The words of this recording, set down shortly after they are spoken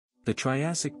The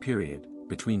Triassic period,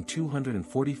 between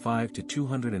 245 to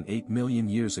 208 million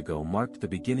years ago, marked the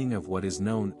beginning of what is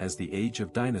known as the Age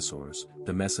of Dinosaurs,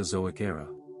 the Mesozoic Era.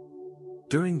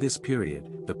 During this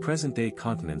period, the present-day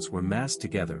continents were massed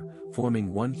together,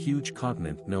 forming one huge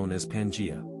continent known as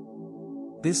Pangaea.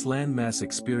 This landmass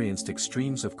experienced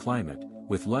extremes of climate,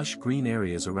 with lush green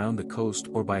areas around the coast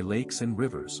or by lakes and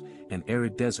rivers, and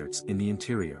arid deserts in the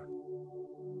interior.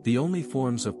 The only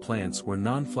forms of plants were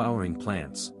non-flowering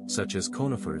plants, such as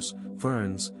conifers,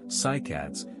 ferns,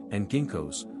 cycads, and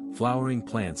ginkgos. Flowering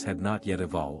plants had not yet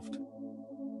evolved.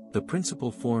 The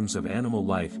principal forms of animal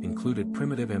life included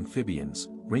primitive amphibians,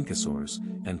 rhynchosaurs,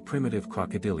 and primitive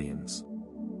crocodilians.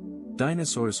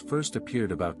 Dinosaurs first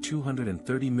appeared about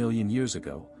 230 million years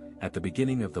ago, at the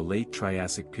beginning of the Late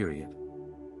Triassic Period.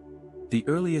 The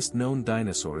earliest known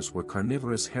dinosaurs were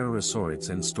carnivorous herrerasaurids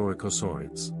and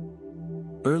staurikosaurids.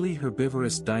 Early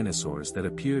herbivorous dinosaurs that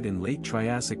appeared in late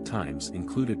Triassic times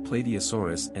included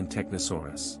plateosaurus and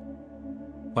technosaurus.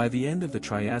 By the end of the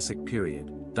Triassic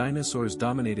period, dinosaurs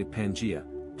dominated Pangaea,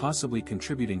 possibly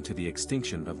contributing to the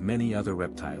extinction of many other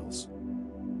reptiles.